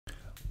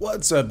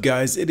What's up,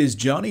 guys? It is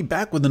Johnny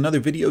back with another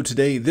video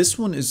today. This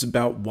one is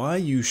about why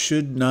you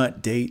should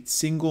not date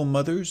single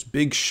mothers.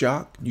 Big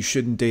shock. You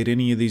shouldn't date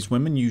any of these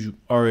women. You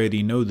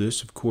already know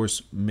this, of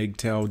course,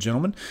 MGTOW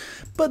gentlemen.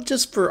 But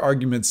just for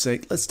argument's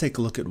sake, let's take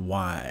a look at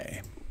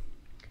why.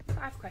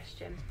 5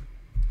 questions.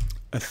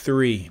 A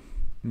 3,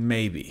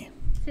 maybe.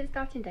 Since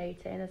starting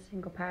dating as a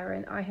single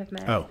parent, I have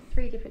met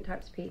 3 different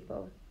types of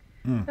people.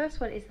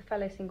 First one is the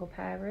fellow single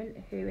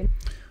parent who...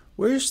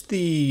 Where's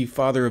the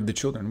father of the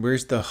children?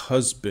 Where's the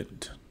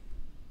husband?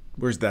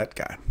 Where's that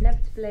guy?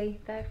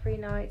 Inevitably, their free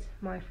nights,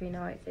 my free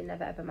nights, they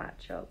never ever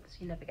match up, so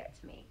you never get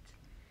to meet.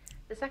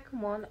 The second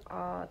one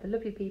are the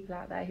lovely people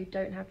out there who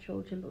don't have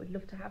children but would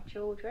love to have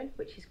children,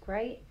 which is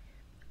great.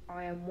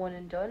 I am one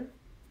and done.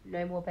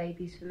 No more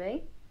babies for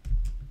me.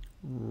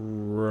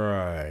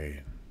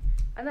 Right.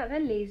 And that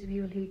then leaves the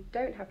people who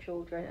don't have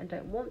children and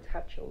don't want to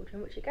have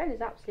children, which again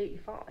is absolutely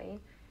fine.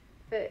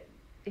 But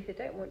if they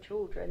don't want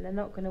children, they're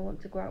not going to want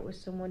to go out with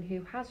someone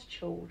who has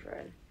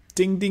children.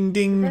 Ding, ding,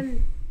 ding.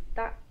 Then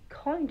that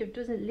kind of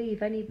doesn't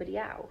leave anybody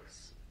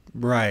else.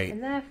 Right.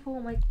 And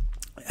therefore,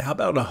 how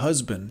about a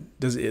husband?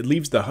 It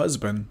leaves the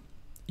husband,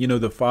 you know,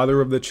 the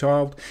father of the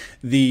child,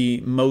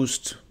 the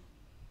most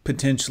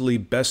potentially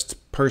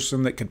best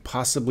person that could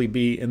possibly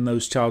be in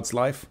those child's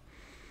life?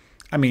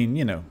 I mean,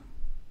 you know,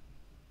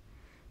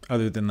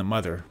 other than the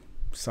mother,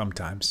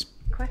 sometimes.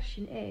 The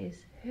question is,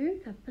 who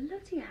the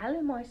bloody hell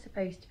am I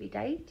supposed to be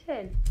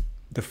dating?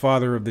 The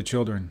father of the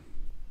children.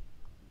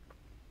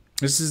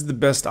 This is the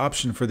best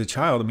option for the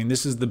child. I mean,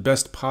 this is the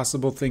best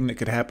possible thing that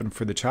could happen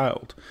for the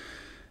child.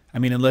 I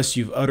mean, unless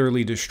you've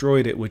utterly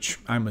destroyed it, which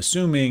I'm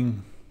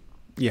assuming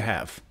you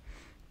have.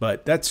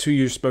 But that's who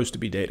you're supposed to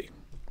be dating.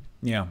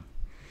 Yeah.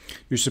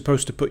 You're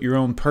supposed to put your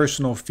own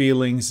personal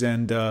feelings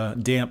and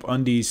damp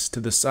undies to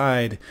the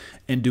side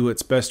and do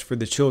what's best for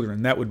the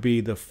children. That would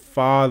be the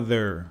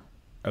father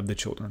of the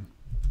children.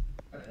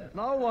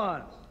 No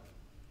one.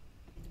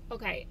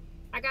 Okay,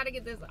 I gotta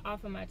get this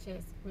off of my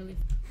chest really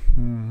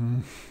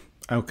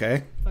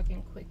Okay.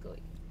 fucking quickly.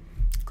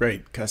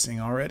 Great.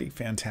 Cussing already.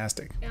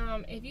 Fantastic.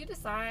 If you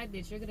decide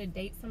that you're gonna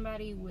date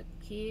somebody with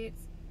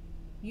kids,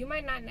 you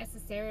might not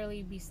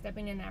necessarily be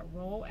stepping in that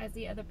role as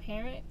the other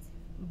parent,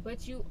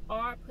 but you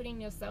are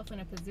putting yourself in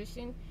a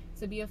position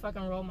to be a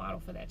fucking role model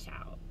for that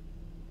child.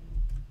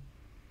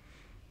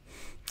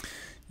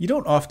 You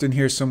don't often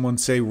hear someone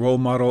say role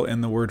model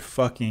and the word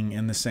fucking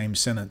in the same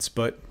sentence,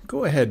 but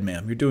go ahead,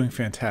 ma'am. You're doing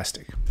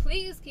fantastic.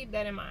 Please keep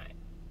that in mind.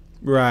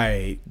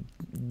 Right.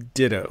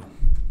 Ditto.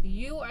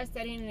 You are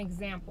setting an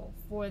example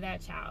for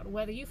that child,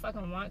 whether you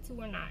fucking want to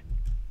or not.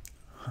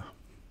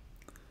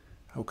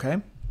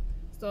 Okay.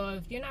 So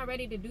if you're not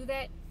ready to do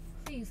that,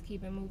 please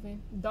keep it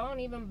moving. Don't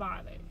even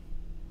bother.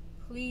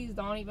 Please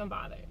don't even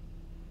bother.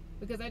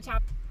 Because that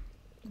child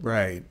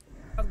Right.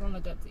 is gonna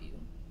look up to you.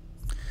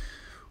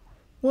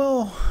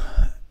 Well,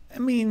 I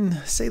mean,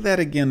 say that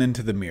again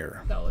into the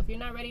mirror. So if you're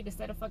not ready to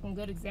set a fucking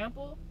good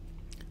example,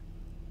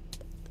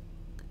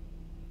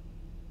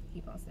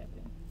 keep on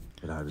stepping.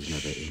 But I was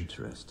never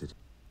interested.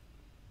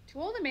 To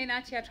all the men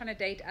out here trying to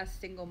date us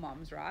single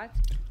moms, right?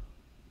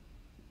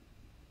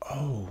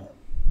 Oh,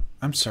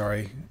 I'm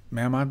sorry,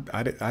 ma'am.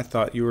 I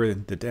thought you were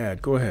the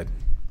dad. Go ahead.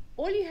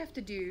 All you have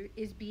to do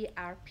is be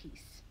our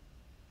peace.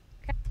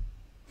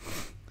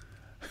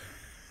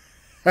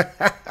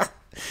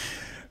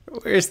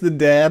 Where's the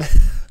dad?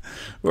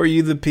 Or are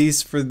you the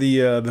piece for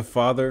the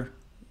father?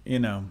 You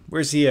know,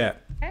 where's he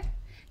at? Okay?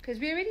 Because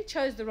we already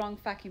chose the wrong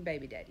fucking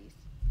baby daddies.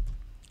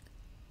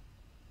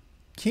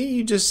 Can't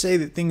you just say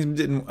that things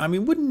didn't... I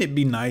mean, wouldn't it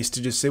be nice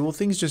to just say, well,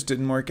 things just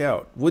didn't work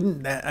out?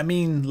 Wouldn't that... I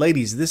mean,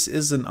 ladies, this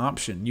is an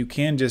option. You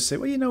can just say,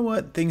 well, you know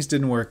what? Things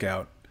didn't work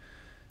out.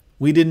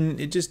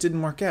 It just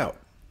didn't work out.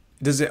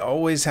 Does it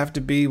always have to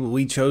be, well,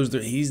 we chose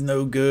he's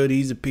no good,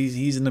 he's a piece,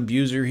 he's an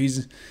abuser,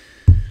 he's...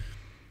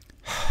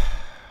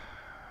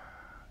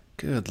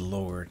 Good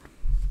Lord.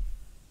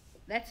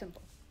 That's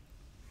simple.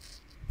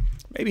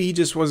 Maybe he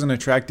just wasn't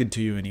attracted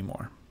to you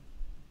anymore.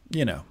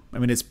 You know, I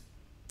mean, it's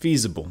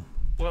feasible.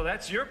 Well,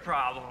 that's your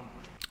problem.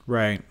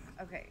 Right.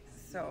 Okay,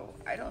 so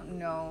I don't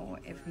know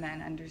if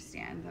men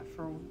understand that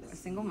for a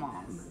single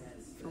mom,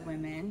 for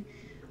women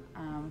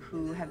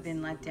who have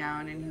been let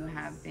down and who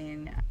have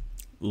been...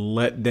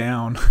 Let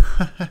down.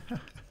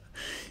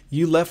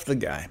 You left the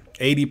guy.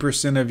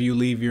 80% of you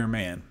leave your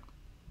man.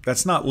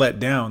 That's not let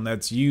down.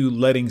 That's you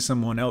letting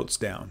someone else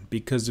down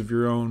because of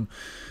your own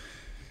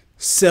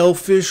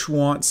selfish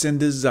wants and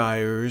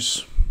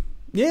desires.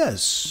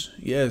 Yes,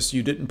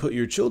 you didn't put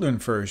your children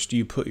first.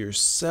 You put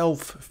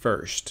yourself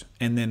first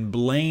and then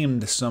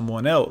blamed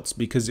someone else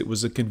because it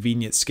was a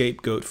convenient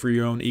scapegoat for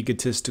your own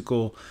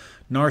egotistical,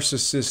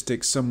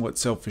 narcissistic, somewhat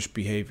selfish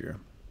behavior.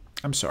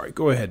 I'm sorry.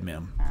 Go ahead,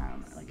 ma'am.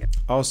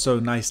 Also,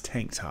 nice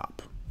tank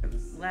top.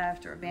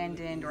 left or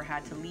abandoned or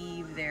had to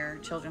leave their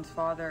children's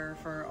father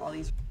for all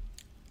these...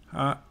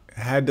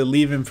 Had to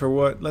leave him for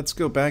what? Let's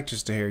go back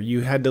just a hair.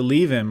 You had to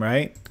leave him,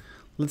 right?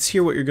 Let's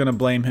hear what you're going to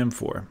blame him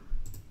for.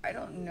 I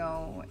don't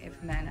know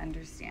if men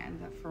understand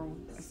that for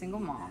a single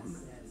mom,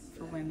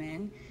 for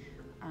women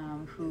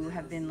who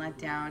have been let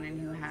down and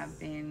who have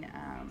been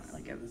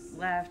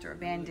left or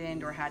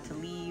abandoned or had to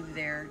leave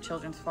their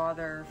children's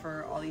father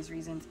for all these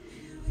reasons.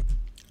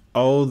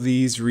 All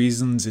these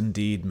reasons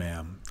indeed,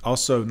 ma'am.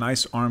 Also,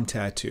 nice arm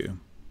tattoo.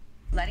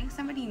 Letting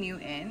somebody new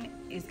in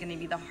is going to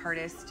be the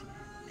hardest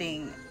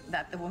thing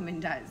that the woman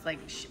does. Like,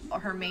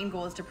 her main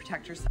goal is to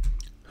protect herself.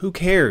 Who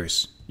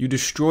cares? You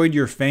destroyed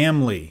your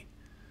family.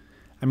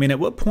 I mean, at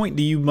what point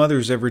do you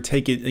mothers ever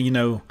take it,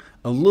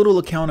 a little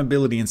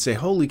accountability and say,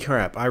 holy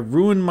crap, I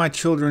ruined my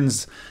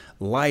children's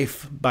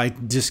life by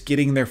just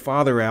getting their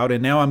father out,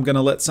 and now I'm going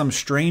to let some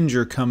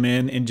stranger come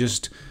in and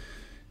just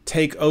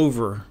take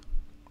over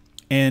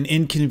and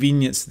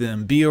inconvenience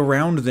them, be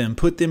around them,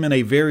 put them in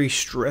a very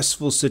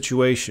stressful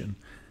situation.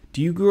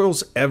 Do you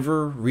girls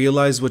ever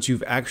realize what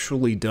you've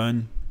actually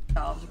done?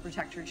 To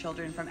protect her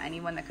children from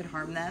anyone that could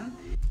harm them.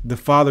 The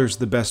father's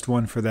the best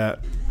one for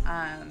that.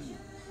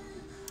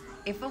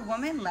 If a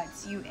woman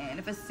lets you in,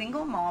 if a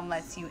single mom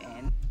lets you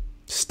in.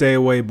 Stay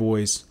away,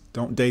 boys.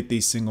 Don't date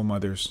these single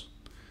mothers.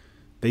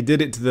 They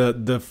did it to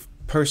the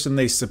person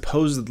they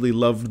supposedly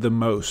loved the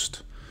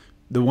most.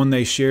 The one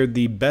they shared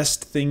the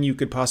best thing you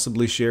could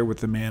possibly share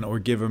with a man or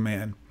give a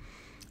man.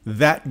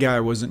 That guy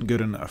wasn't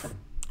good enough.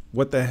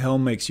 What the hell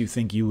makes you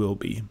think you will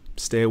be?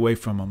 Stay away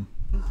from him.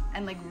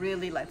 And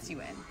really lets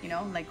you in,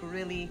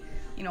 really,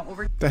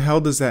 over the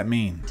hell does that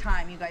mean?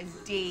 Time, you guys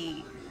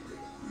date,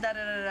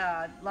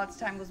 lots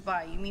of time goes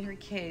by, you meet her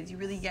kids, you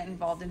really get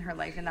involved in her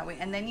life in that way,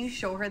 and then you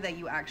show her that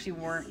you actually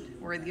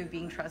weren't worthy of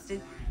being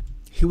trusted.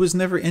 He was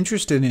never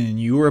interested in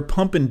you. You were a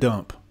pump and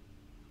dump.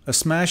 A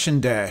smash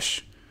and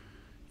dash.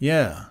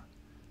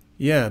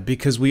 Yeah,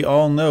 because we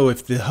all know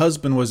if the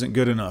husband wasn't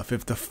good enough,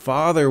 if the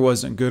father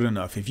wasn't good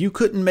enough, if you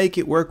couldn't make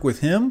it work with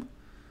him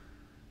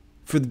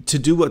to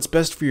do what's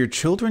best for your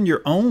children,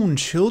 your own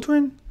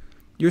children,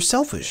 you're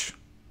selfish.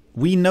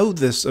 We know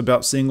this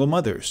about single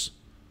mothers.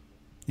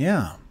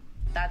 Yeah.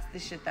 That's the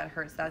shit that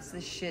hurts. That's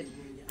the shit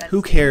that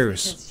Who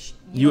cares?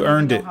 You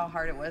earned it. How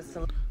hard it was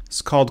to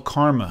it's called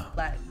karma.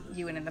 Let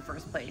you in the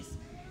first place.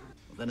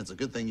 Well, then it's a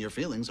good thing your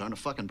feelings aren't a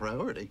fucking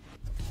priority.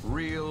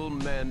 Real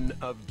men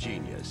of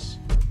genius.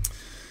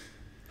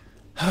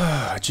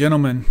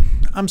 Gentlemen,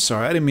 I'm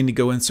sorry. I didn't mean to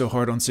go in so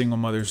hard on single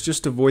mothers.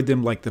 Just avoid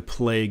them like the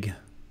plague.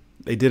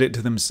 They did it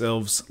to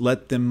themselves.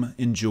 Let them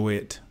enjoy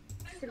it.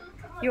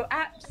 You're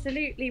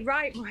absolutely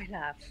right, my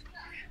love.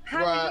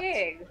 How are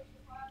you?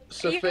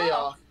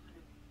 Sophia.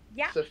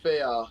 Yeah.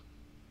 Sophia.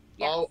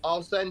 Yes.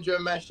 I'll send you a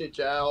message.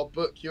 I'll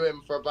book you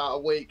in for about a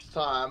week's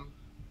time,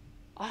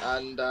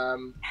 and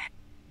all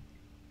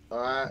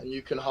right, and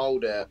you can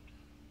hold it.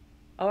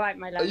 All right,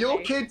 my love. Are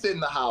your kids in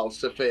the house,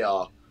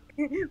 Sophia?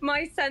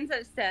 My son's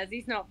upstairs.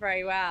 He's not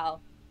very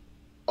well.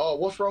 Oh,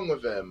 what's wrong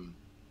with him?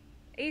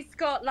 He's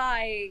got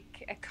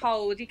like a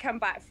cold. He come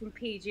back from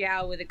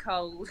PGL with a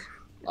cold.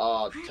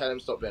 Oh, tell him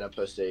stop being a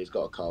pussy. He's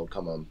got a cold.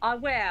 Come on. I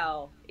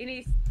will. He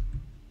needs.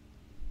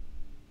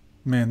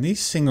 Man, these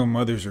single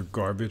mothers are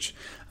garbage.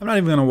 I'm not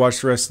even going to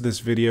watch the rest of this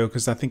video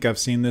because I think I've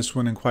seen this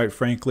one, and quite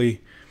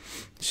frankly,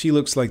 she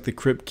looks like the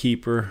crypt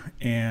keeper,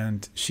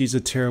 and she's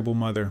a terrible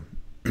mother.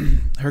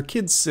 Her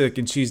kid's sick,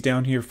 and she's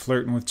down here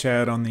flirting with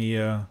Chad on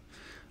the,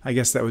 I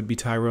guess that would be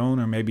Tyrone,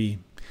 or maybe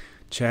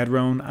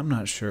Chadrone. I'm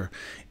not sure.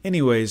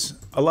 Anyways,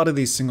 a lot of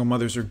these single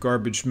mothers are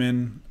garbage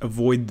men.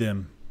 Avoid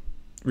them.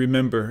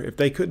 Remember, if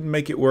they couldn't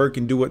make it work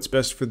and do what's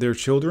best for their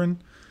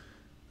children,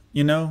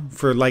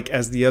 for like,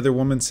 as the other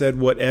woman said,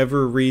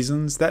 whatever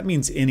reasons, that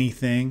means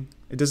anything.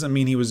 It doesn't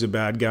mean he was a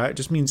bad guy. It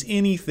just means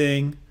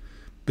anything.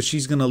 But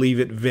she's going to leave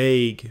it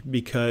vague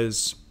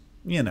because,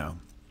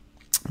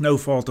 no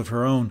fault of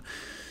her own.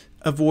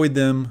 Avoid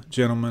them,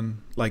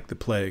 gentlemen, like the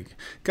plague.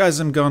 Guys,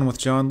 I'm Gone with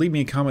John. Leave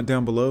me a comment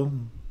down below.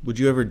 Would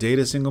you ever date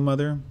a single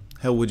mother?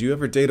 Hell, would you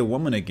ever date a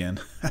woman again?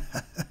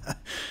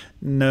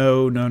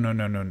 No.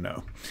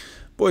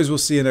 Boys, we'll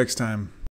see you next time.